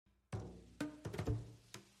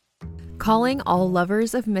Calling all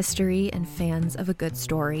lovers of mystery and fans of a good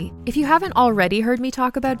story. If you haven't already heard me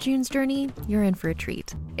talk about June's Journey, you're in for a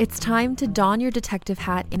treat. It's time to don your detective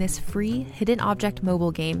hat in this free hidden object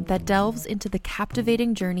mobile game that delves into the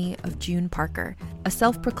captivating journey of June Parker, a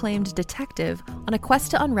self-proclaimed detective on a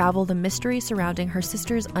quest to unravel the mystery surrounding her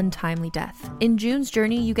sister's untimely death. In June's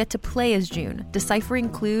Journey, you get to play as June, deciphering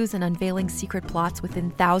clues and unveiling secret plots within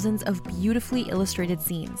thousands of beautifully illustrated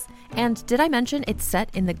scenes. And did I mention it's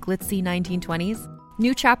set in the glitzy 1920s?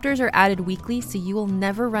 New chapters are added weekly, so you will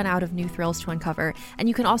never run out of new thrills to uncover, and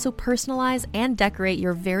you can also personalize and decorate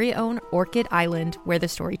your very own Orchid Island where the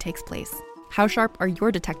story takes place. How sharp are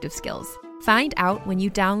your detective skills? Find out when you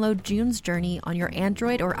download June's Journey on your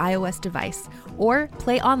Android or iOS device, or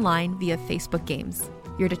play online via Facebook Games.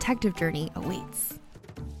 Your detective journey awaits.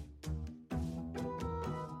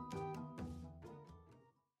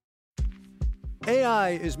 AI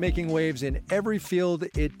is making waves in every field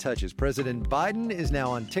it touches. President Biden is now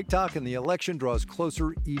on TikTok, and the election draws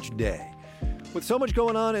closer each day. With so much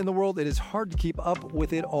going on in the world, it is hard to keep up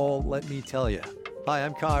with it all, let me tell you. Hi,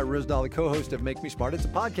 I'm Kai Ryssdal, the co-host of Make Me Smart. It's a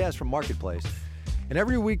podcast from Marketplace. And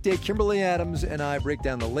every weekday, Kimberly Adams and I break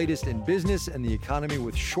down the latest in business and the economy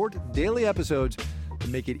with short daily episodes that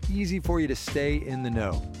make it easy for you to stay in the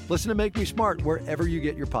know. Listen to Make Me Smart wherever you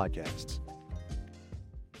get your podcasts.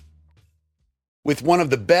 With one of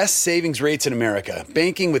the best savings rates in America,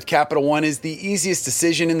 banking with Capital One is the easiest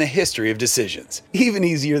decision in the history of decisions. Even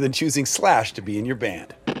easier than choosing Slash to be in your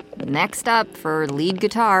band. Next up for lead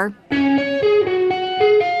guitar.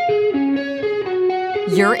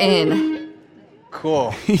 You're in.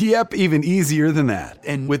 Cool. Yep, even easier than that.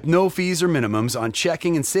 And with no fees or minimums on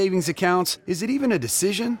checking and savings accounts, is it even a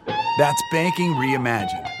decision? That's banking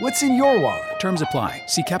reimagined. What's in your wallet? Terms apply.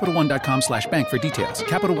 See CapitalOne.com/bank for details.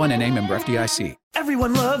 Capital One N.A. member FDIC.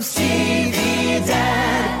 Everyone loves TV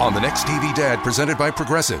Dad. On the next TV Dad, presented by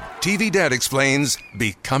Progressive, TV Dad explains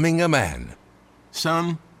becoming a man.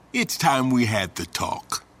 Son, it's time we had the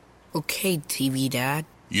talk. Okay, TV Dad.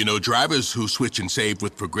 You know, drivers who switch and save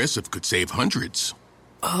with Progressive could save hundreds.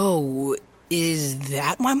 Oh, is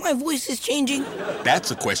that why my voice is changing?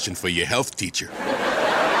 That's a question for your health teacher.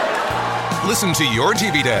 Listen to your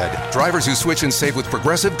TV Dad. Drivers who switch and save with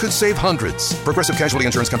Progressive could save hundreds. Progressive Casualty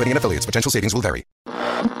Insurance Company and affiliates. Potential savings will vary.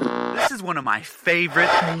 This is one of my favorite.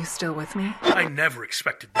 Are you still with me? I never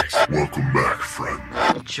expected this. Welcome back, friend.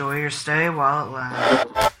 Enjoy your stay while it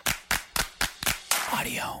lasts.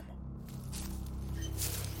 Audio.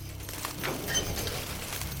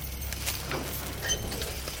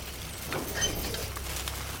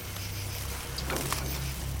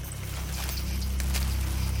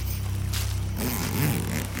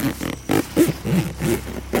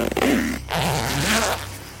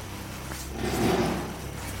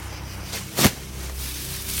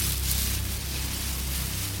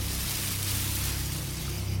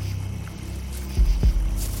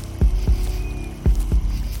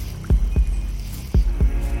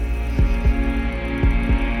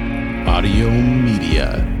 Audio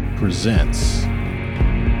Media presents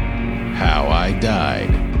How I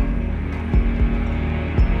Died.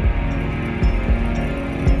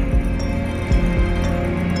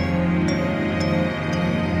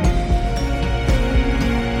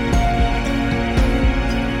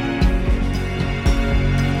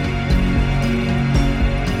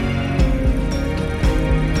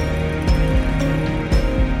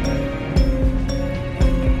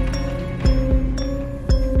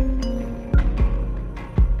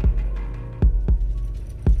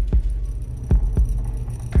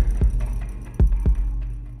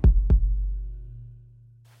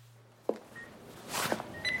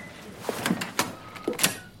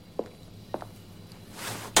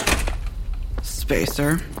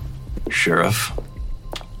 Spacer. Sheriff.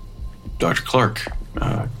 Dr. Clark,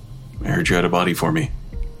 I heard you had a body for me.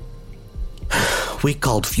 We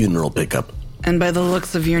called funeral pickup. And by the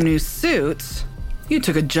looks of your new suit, you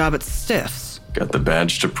took a job at Stiff's. Got the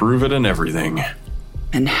badge to prove it and everything.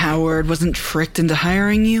 And Howard wasn't tricked into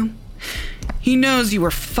hiring you? He knows you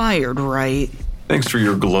were fired, right? Thanks for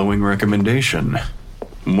your glowing recommendation.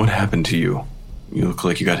 What happened to you? You look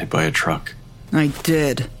like you got hit by a truck. I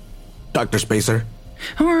did. Dr. Spacer?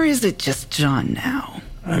 Or is it just John now?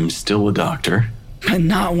 I'm still a doctor. But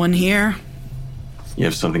not one here? You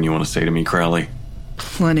have something you want to say to me, Crowley?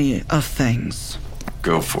 Plenty of things.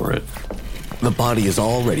 Go for it. The body is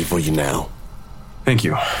all ready for you now. Thank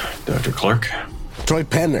you, Dr. Clark. Troy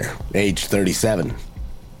Penner, age 37.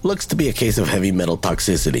 Looks to be a case of heavy metal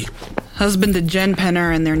toxicity. Husband to Jen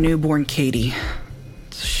Penner and their newborn Katie.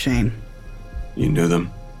 It's a shame. You knew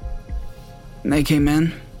them? They came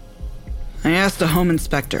in. I asked a home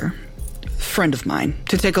inspector. friend of mine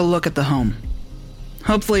to take a look at the home.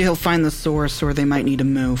 Hopefully he'll find the source, or they might need to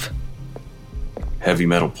move. Heavy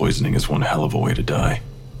metal poisoning is one hell of a way to die.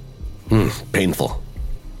 Painful.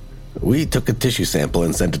 We took a tissue sample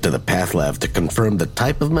and sent it to the path lab to confirm the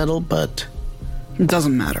type of metal, but... It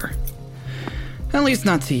doesn't matter. At least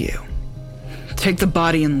not to you. Take the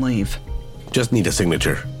body and leave. Just need a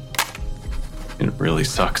signature. It really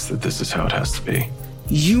sucks that this is how it has to be.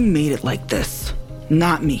 You made it like this,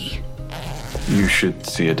 not me. You should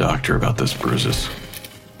see a doctor about those bruises.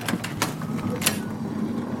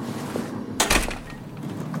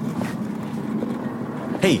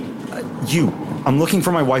 Hey, you. I'm looking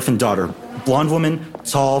for my wife and daughter. Blonde woman,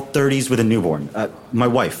 tall, 30s with a newborn. My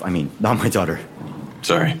wife, not my daughter.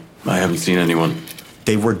 Sorry, I haven't seen anyone.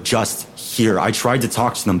 They were just here. I tried to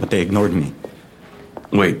talk to them, but they ignored me.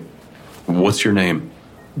 Wait, what's your name?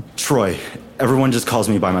 Troy. Everyone just calls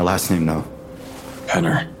me by my last name, though.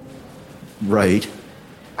 Penner. Right.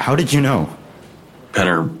 How did you know?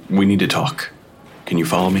 Penner, we need to talk. Can you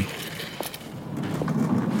follow me?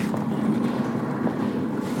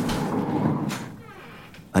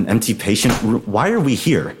 An empty patient room? Why are we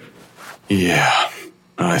here? Yeah,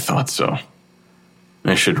 I thought so.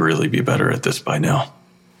 I should really be better at this by now.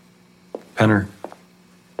 Penner,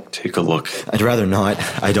 take a look. I'd rather not.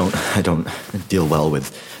 I don't deal well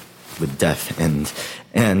with death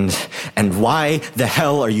and why the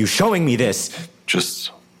hell are you showing me this?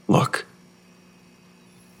 Just look.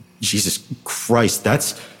 Jesus Christ,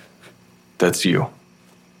 that's you.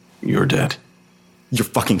 You're dead. You're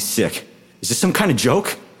fucking sick. Is this some kind of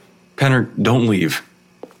joke? Penner, don't leave.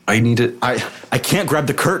 I need it. I can't grab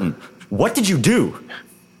the curtain. What did you do?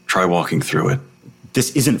 Try walking through it.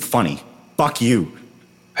 This isn't funny. Fuck you.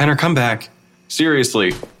 Penner, come back.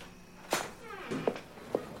 Seriously.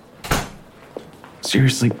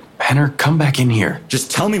 Seriously, Penner, come back in here.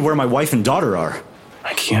 Just tell me where my wife and daughter are.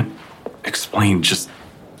 I can't explain. Just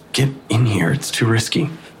get in here. It's too risky.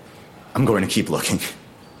 I'm going to keep looking.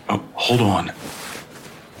 Oh, hold on.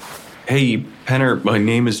 Hey, Penner, my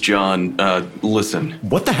name is John. Listen.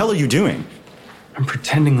 What the hell are you doing? I'm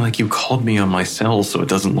pretending like you called me on my cell so it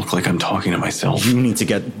doesn't look like I'm talking to myself. You need to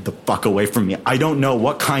get the fuck away from me. I don't know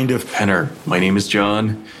what kind of... Penner, my name is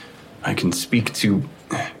John. I can speak to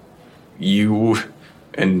you,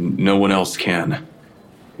 and no one else can.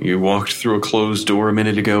 You walked through a closed door a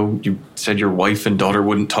minute ago. You said your wife and daughter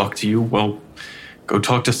wouldn't talk to you. Well, go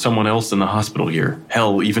talk to someone else in the hospital here.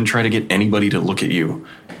 Hell, even try to get anybody to look at you.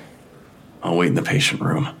 I'll wait in the patient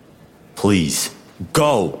room. Please,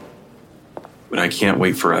 go. But I can't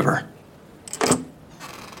wait forever.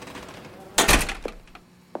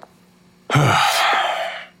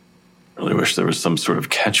 Really wish there was some sort of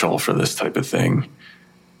catch-all for this type of thing.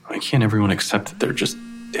 Why can't everyone accept that they're just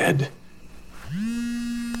dead?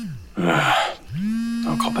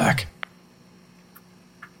 I'll call back.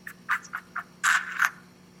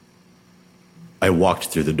 I walked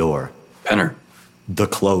through the door. Penner. The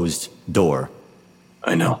closed door.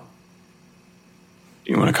 I know.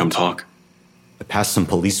 Do you want to come talk? I passed some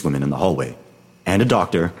policewomen in the hallway. And a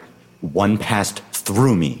doctor. One passed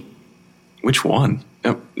through me. Which one?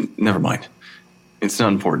 No, never mind. It's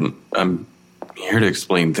not important. I'm here to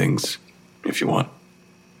explain things, if you want.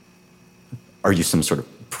 Are you some sort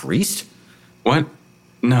of priest? What?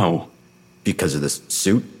 No. Because of this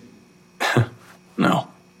suit? No.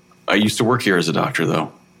 I used to work here as a doctor,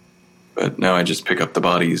 though. But now I just pick up the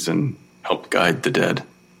bodies and help guide the dead,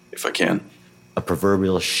 if I can. A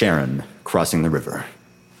proverbial Sharon crossing the river.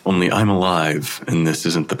 Only I'm alive, and this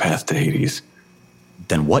isn't the path to Hades.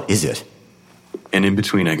 Then what is it? An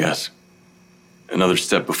in-between, I guess. Another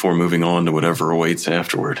step before moving on to whatever awaits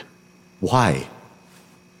afterward. Why?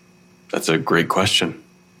 That's a great question.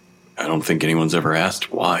 I don't think anyone's ever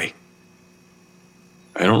asked why.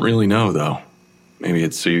 I don't really know, though. Maybe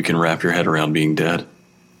it's so you can wrap your head around being dead.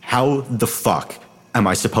 How the fuck am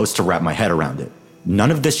I supposed to wrap my head around it?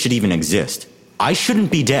 None of this should even exist. I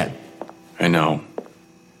shouldn't be dead. I know.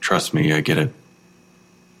 Trust me, I get it.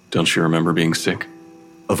 Don't you remember being sick?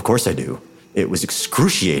 Of course I do. It was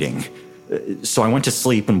excruciating. So I went to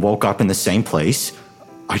sleep and woke up in the same place.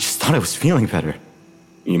 I just thought I was feeling better.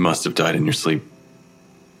 You must have died in your sleep.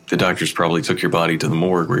 The doctors probably took your body to the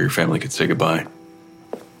morgue where your family could say goodbye.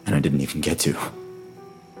 And I didn't even get to.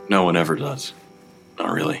 No one ever does.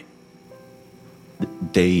 Not really.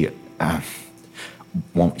 They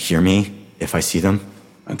won't hear me if I see them?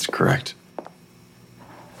 That's correct.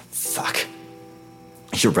 Fuck.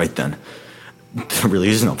 You're right then. There really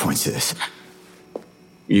is no point to this.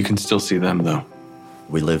 You can still see them, though.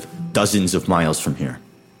 We live dozens of miles from here.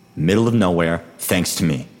 Middle of nowhere, thanks to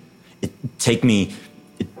me. It'd take me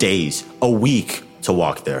days, a week to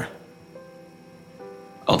walk there.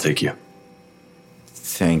 I'll take you.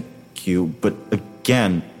 Thank you, but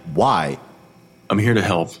again, why? I'm here to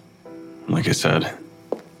help. Like I said,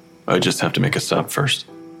 I just have to make a stop first.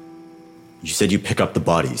 You said you pick up the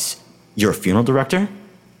bodies. You're a funeral director?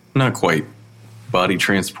 Not quite. Body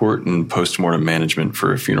transport and post-mortem management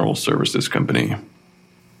for a funeral services company.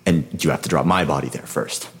 And you have to drop my body there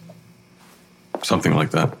first. Something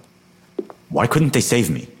like that. Why couldn't they save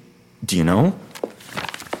me? Do you know?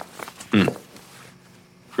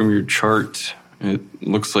 From your chart, it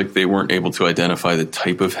looks like they weren't able to identify the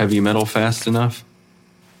type of heavy metal fast enough.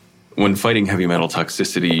 When fighting heavy metal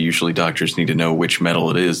toxicity, usually doctors need to know which metal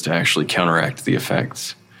it is to actually counteract the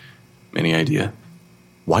effects. Any idea?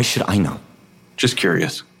 Why should I know? Just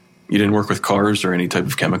curious. You didn't work with cars or any type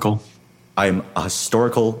of chemical? I'm a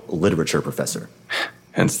historical literature professor.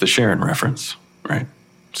 Hence the Sharon reference, right?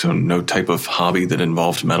 So no type of hobby that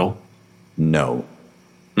involved metal? No.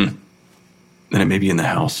 Then it may be in the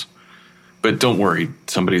house. But don't worry,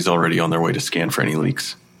 somebody's already on their way to scan for any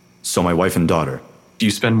leaks. So my wife and daughter. Do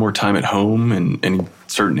you spend more time at home in any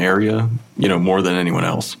certain area? More than anyone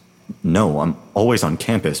else? No, I'm always on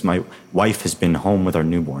campus. My wife has been home with our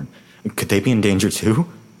newborn. Could they be in danger too?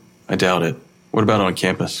 I doubt it. What about on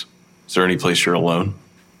campus? Is there any place you're alone?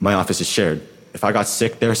 My office is shared. If I got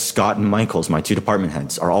sick there, Scott and Michaels, my 2 department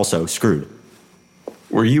heads, are also screwed.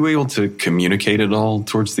 Were you able to communicate at all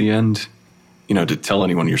towards the end? To tell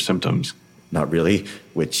anyone your symptoms? Not really,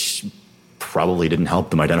 which probably didn't help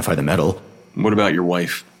them identify the metal. What about your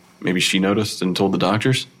wife? Maybe she noticed and told the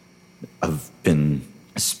doctors? I've been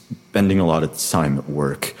spending a lot of time at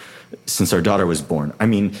work since our daughter was born. I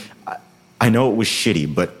mean, I know it was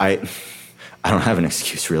shitty, but I don't have an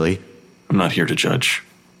excuse, really. I'm not here to judge,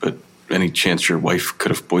 but any chance your wife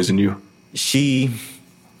could have poisoned you?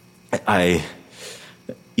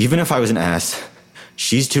 Even if I was an ass,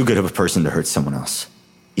 she's too good of a person to hurt someone else.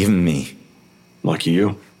 Even me. Lucky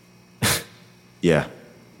you. Yeah.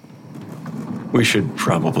 We should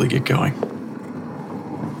probably get going.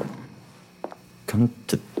 Come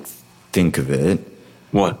to think of it.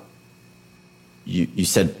 What? You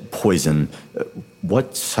said poison.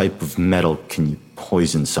 What type of metal can you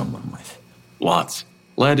poison someone with? Lots.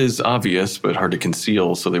 Lead is obvious, but hard to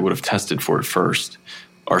conceal, so they would have tested for it first.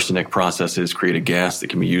 Arsenic processes create a gas that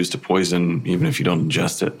can be used to poison, even if you don't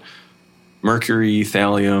ingest it. Mercury,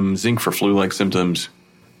 thallium, zinc for flu-like symptoms.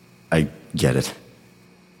 I get it.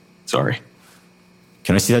 Sorry.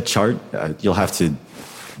 Can I see that chart? You'll have to...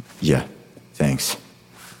 Yeah, thanks.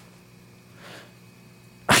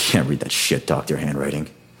 I can't read that shit doctor handwriting.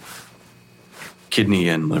 Kidney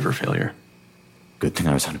and liver failure. Good thing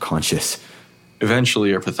I was unconscious.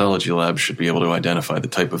 Eventually, our pathology lab should be able to identify the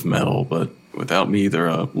type of metal, but without me, they're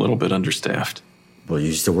a little bit understaffed. Well, you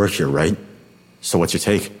used to work here, right? So what's your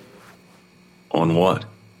take? On what?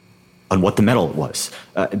 On what the metal was.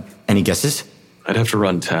 Any guesses? I'd have to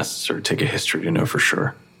run tests or take a history to know for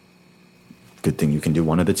sure. Good thing you can do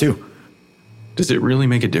one of the two. Does it really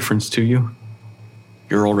make a difference to you?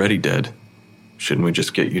 You're already dead. Shouldn't we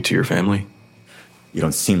just get you to your family? You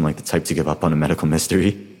don't seem like the type to give up on a medical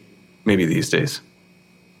mystery. Maybe these days.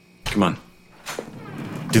 Come on.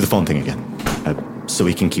 Do the phone thing again, so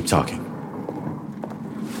we can keep talking.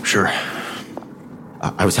 Sure.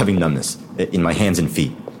 I was having numbness in my hands and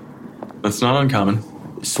feet. That's not uncommon.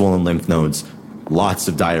 Swollen lymph nodes, lots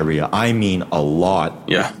of diarrhea. I mean a lot.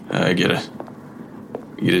 Yeah, I get it.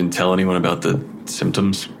 You didn't tell anyone about the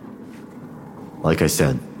symptoms? Like I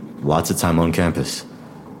said, lots of time on campus.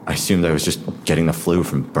 I assumed I was just getting the flu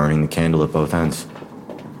from burning the candle at both ends.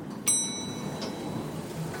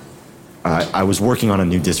 I was working on a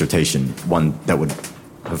new dissertation, one that would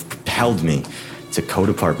have propelled me to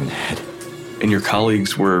co-department head. And your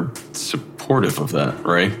colleagues were supportive of that,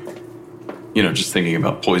 right? Just thinking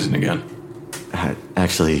about poison again.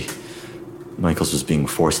 Actually, Michaels was being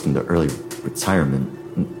forced into early retirement.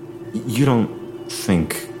 You don't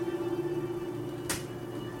think...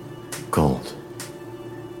 Gold.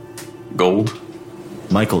 Gold?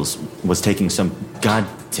 Michaels was taking some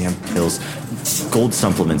goddamn pills, gold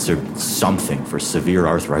supplements or something for severe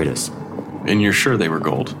arthritis. And you're sure they were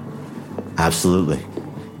gold? Absolutely.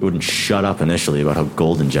 He wouldn't shut up initially about how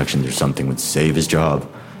gold injections or something would save his job.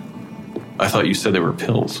 I thought you said they were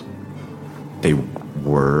pills. They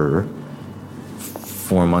were.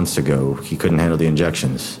 4 months ago, he couldn't handle the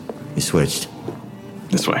injections. He switched.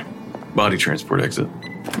 This way. Body transport exit.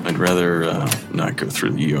 I'd rather not go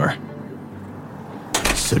through the ER.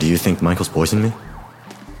 So do you think Michaels poisoned me?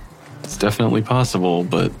 It's definitely possible,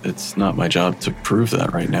 but it's not my job to prove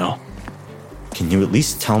that right now. Can you at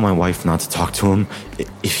least tell my wife not to talk to him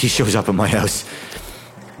if he shows up at my house?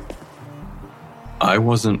 I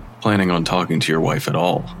wasn't planning on talking to your wife at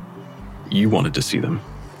all. You wanted to see them.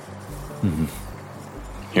 Mm-hmm.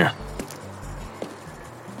 Here.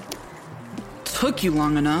 Took you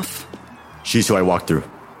long enough. She's who I walked through.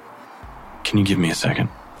 Can you give me a second?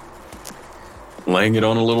 Laying it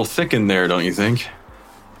on a little thick in there, don't you think?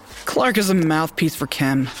 Clark is a mouthpiece for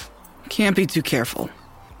Kim. Can't be too careful.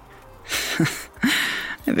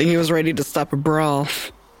 I think he was ready to stop a brawl.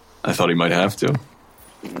 I thought he might have to.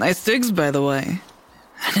 Nice digs, by the way.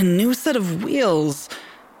 And a new set of wheels.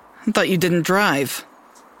 I thought you didn't drive.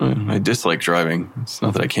 I dislike driving. It's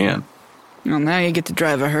not that I can't. Well, now you get to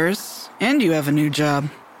drive a hearse, and you have a new job.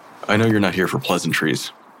 I know you're not here for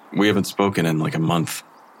pleasantries. We haven't spoken in like a month.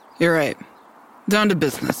 You're right. Down to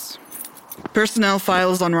business. Personnel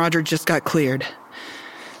files on Roger just got cleared.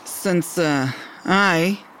 Since,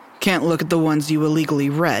 I can't look at the ones you illegally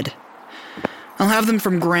read. I'll have them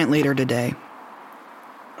from Grant later today.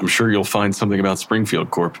 I'm sure you'll find something about Springfield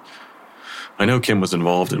Corp. I know Kim was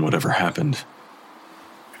involved in whatever happened.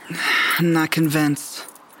 I'm not convinced.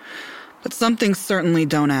 But some things certainly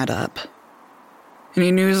don't add up.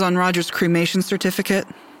 Any news on Roger's cremation certificate?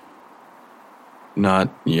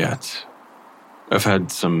 Not yet. I've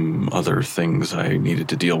had some other things I needed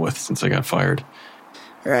to deal with since I got fired.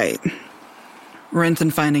 Right. Rent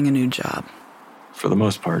and finding a new job. For the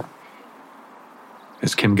most part.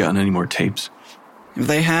 Has Kim gotten any more tapes? If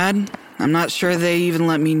they had, I'm not sure they even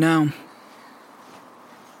let me know.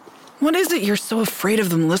 What is it you're so afraid of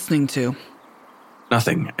them listening to?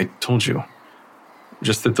 Nothing. I told you.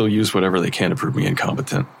 Just that they'll use whatever they can to prove me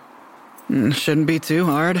incompetent. Shouldn't be too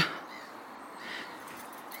hard.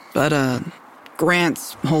 But,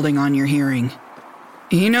 Grant's holding on your hearing.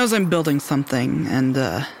 He knows I'm building something,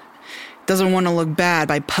 and, doesn't want to look bad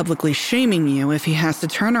by publicly shaming you if he has to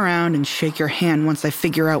turn around and shake your hand once I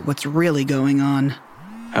figure out what's really going on.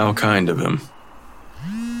 How kind of him.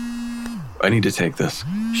 I need to take this.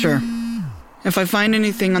 Sure. If I find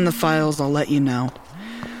anything on the files, I'll let you know.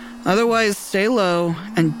 Otherwise, stay low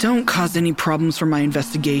and don't cause any problems for my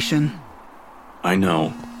investigation. I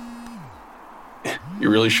know. You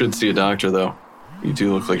really should see a doctor, though. You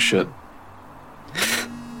do look like shit.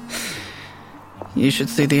 You should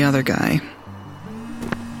see the other guy.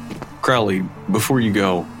 Crowley, before you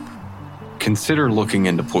go, consider looking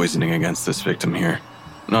into poisoning against this victim here.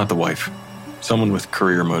 Not the wife. Someone with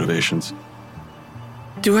career motivations.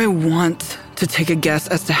 Do I want to take a guess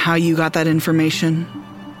as to how you got that information?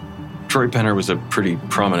 Troy Penner was a pretty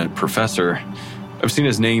prominent professor. I've seen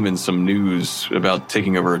his name in some news about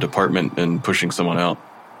taking over a department and pushing someone out.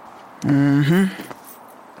 Mm-hmm.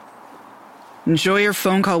 Enjoy your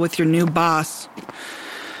phone call with your new boss.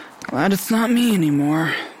 Glad it's not me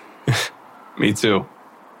anymore. Me too.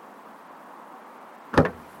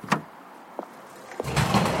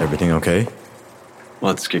 Everything okay?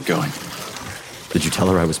 Let's get going. Did you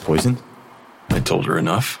tell her I was poisoned? I told her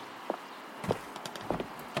enough.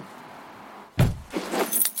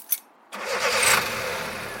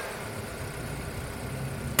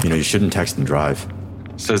 You know, you shouldn't text and drive.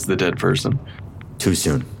 Says the dead person. Too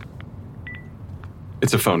soon.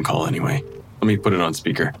 It's a phone call anyway. Let me put it on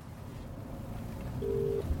speaker.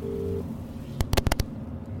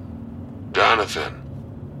 Jonathan,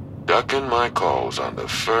 ducking my calls on the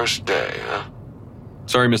first day, huh?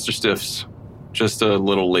 Sorry, Mr. Stiffs. Just a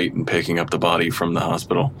little late in picking up the body from the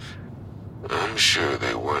hospital. I'm sure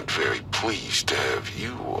they weren't very pleased to have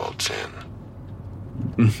you waltz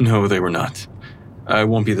in. No, they were not. I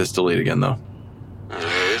won't be this delayed again, though.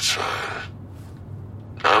 It's fine.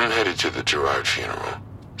 I'm headed to the Gerard funeral,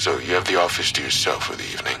 so you have the office to yourself for the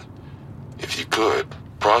evening. If you could,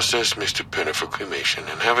 process Mr. Penner for cremation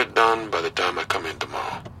and have it done by the time I come in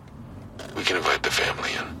tomorrow. We can invite the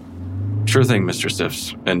family in. Sure thing, Mr.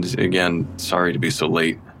 Stiffs. And again, sorry to be so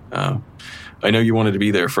late. I know you wanted to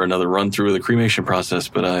be there for another run-through of the cremation process,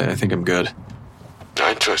 but I think I'm good.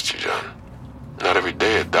 I trust you, John. Not every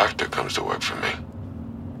day a doctor comes to work for me.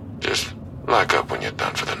 Just lock up when you're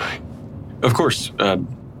done for the night. Of course.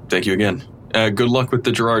 Thank you again. Good luck with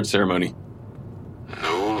the Gerard ceremony.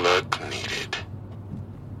 No luck needed.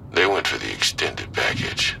 They went for the extended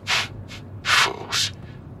package. Fools.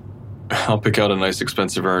 I'll pick out a nice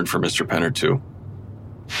expensive urn for Mr. Penner, too.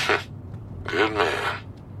 Good man.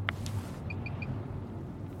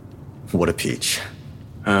 What a peach.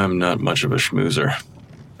 I'm not much of a schmoozer.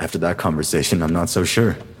 After that conversation, I'm not so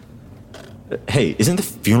sure. Hey, isn't the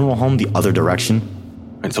funeral home the other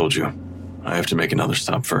direction? I told you. I have to make another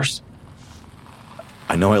stop first.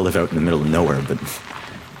 I know I live out in the middle of nowhere, but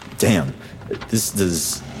damn, this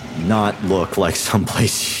does not look like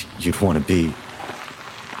someplace you'd want to be.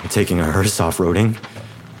 You're taking a hearse off-roading?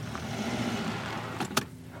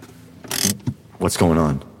 What's going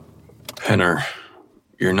on? Penner,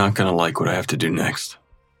 you're not going to like what I have to do next.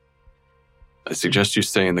 I suggest you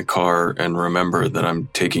stay in the car and remember that I'm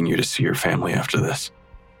taking you to see your family after this.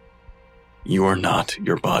 You are not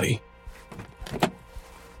your body.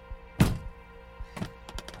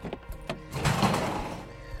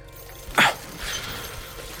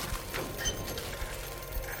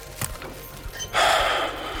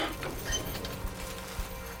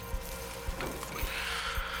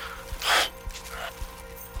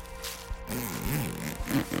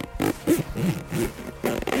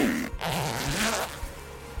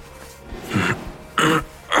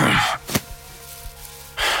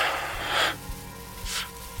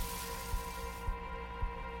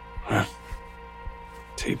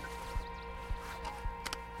 Tape.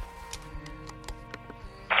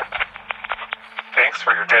 Thanks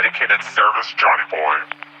for your dedicated service, Johnny boy.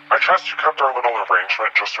 I trust you kept our little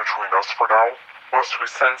arrangement just between us for now. Must we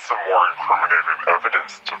send some more incriminating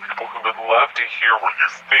evidence to people who would love to hear what you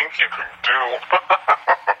think you can do?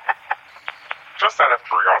 Just out of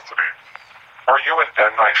curiosity, are you an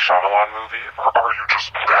M. Night Shyamalan movie, or are you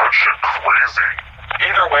just batshit crazy?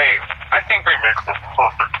 Either way, I think we make the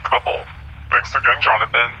perfect couple. Thanks again,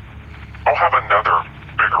 Jonathan. I'll have another,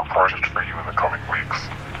 bigger project for you in the coming weeks.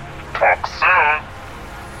 Talk soon!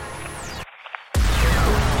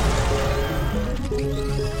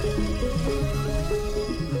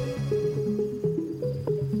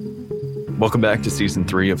 Welcome back to Season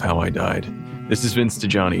 3 of How I Died. This is Vince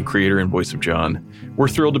DiGianni, creator and voice of John. We're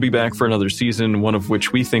thrilled to be back for another season, one of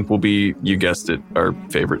which we think will be, you guessed it, our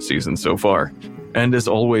favorite season so far. And as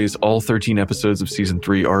always, all 13 episodes of Season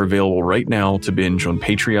 3 are available right now to binge on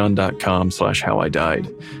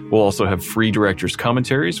patreon.com/howidied. We'll also have free director's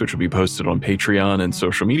commentaries, which will be posted on Patreon and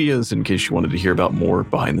social medias in case you wanted to hear about more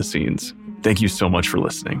behind the scenes. Thank you so much for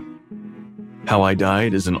listening. How I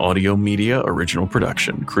Died is an audio media original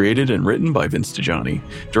production, created and written by Vince DiGianni,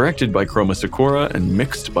 directed by Chroma Sakura, and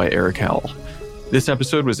mixed by Eric Howell. This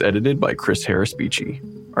episode was edited by Chris Harris Beachy.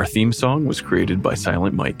 Our theme song was created by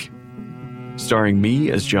Silent Mike. Starring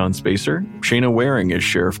me as John Spacer, Shayna Waring as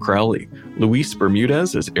Sheriff Crowley, Luis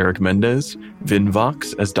Bermudez as Eric Mendez, Vin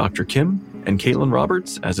Vox as Dr. Kim, and Caitlin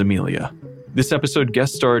Roberts as Amelia. This episode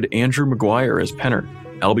guest starred Andrew McGuire as Penner,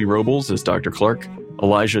 Albie Robles as Dr. Clark,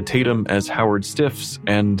 Elijah Tatum as Howard Stiffs,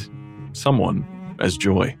 and someone as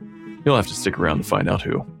Joy. You'll have to stick around to find out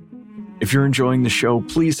who. If you're enjoying the show,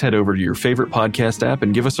 please head over to your favorite podcast app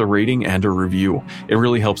and give us a rating and a review. It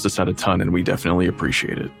really helps us out a ton, and we definitely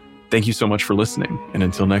appreciate it. Thank you so much for listening, and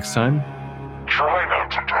until next time, try not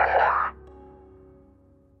to die.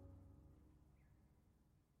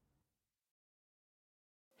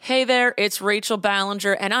 Hey there, it's Rachel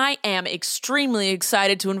Ballinger, and I am extremely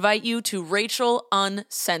excited to invite you to Rachel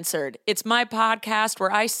Uncensored. It's my podcast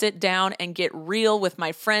where I sit down and get real with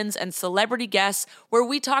my friends and celebrity guests, where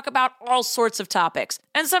we talk about all sorts of topics.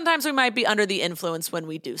 And sometimes we might be under the influence when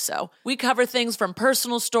we do so. We cover things from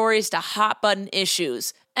personal stories to hot-button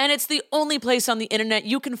issues. And it's the only place on the internet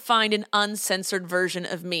you can find an uncensored version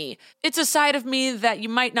of me. It's a side of me that you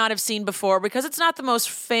might not have seen before because it's not the most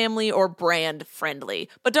family or brand friendly.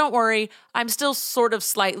 But don't worry, I'm still sort of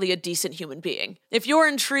slightly a decent human being. If you're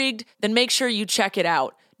intrigued, then make sure you check it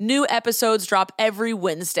out. New episodes drop every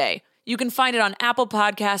Wednesday. You can find it on Apple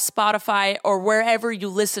Podcasts, Spotify, or wherever you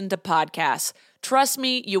listen to podcasts. Trust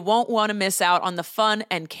me, you won't want to miss out on the fun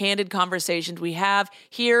and candid conversations we have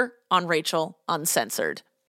here on Rachel Uncensored.